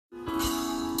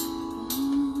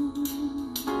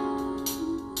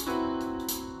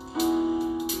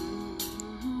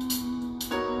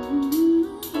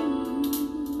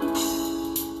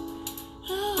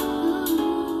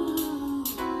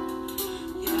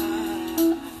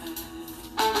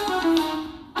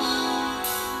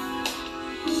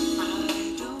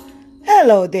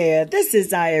Hello there, this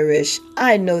is Irish.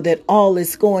 I know that all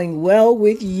is going well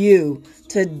with you.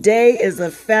 Today is a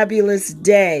fabulous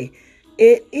day.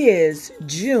 It is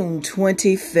June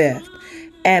 25th.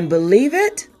 And believe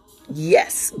it?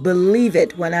 Yes, believe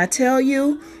it when I tell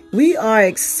you we are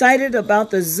excited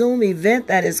about the Zoom event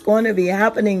that is going to be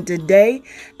happening today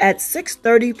at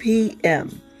 6:30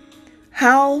 p.m.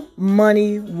 How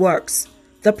money works,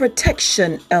 the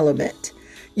protection element.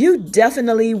 You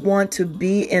definitely want to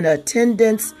be in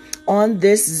attendance on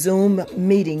this Zoom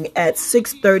meeting at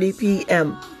 6:30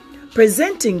 p.m.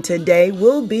 Presenting today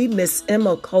will be Miss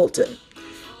Emma Colton.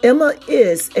 Emma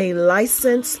is a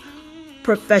licensed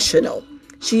professional.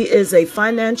 She is a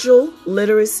financial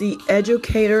literacy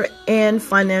educator and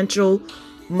financial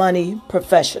money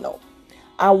professional.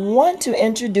 I want to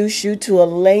introduce you to a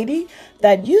lady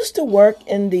that used to work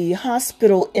in the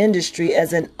hospital industry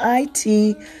as an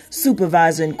IT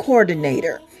supervisor and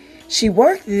coordinator. She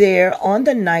worked there on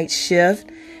the night shift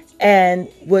and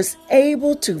was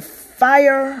able to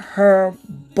fire her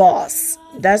boss.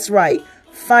 That's right,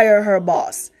 fire her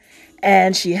boss.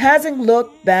 And she hasn't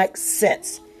looked back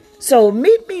since. So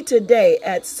meet me today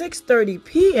at 6:30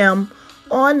 p.m.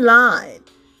 online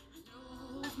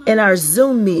in our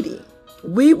Zoom meeting.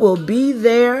 We will be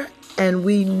there, and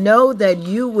we know that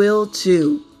you will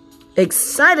too.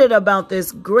 Excited about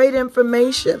this great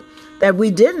information that we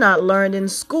did not learn in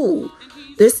school.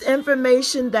 This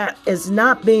information that is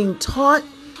not being taught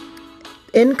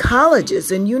in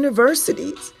colleges and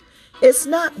universities. It's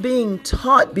not being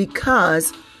taught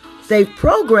because they've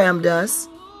programmed us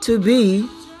to be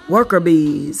worker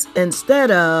bees instead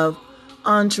of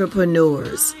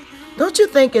entrepreneurs. Don't you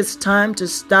think it's time to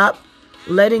stop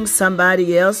letting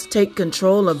somebody else take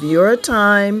control of your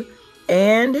time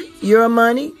and your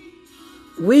money?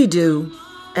 We do.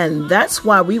 And that's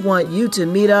why we want you to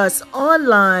meet us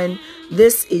online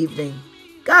this evening.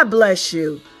 God bless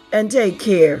you and take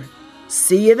care.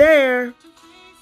 See you there.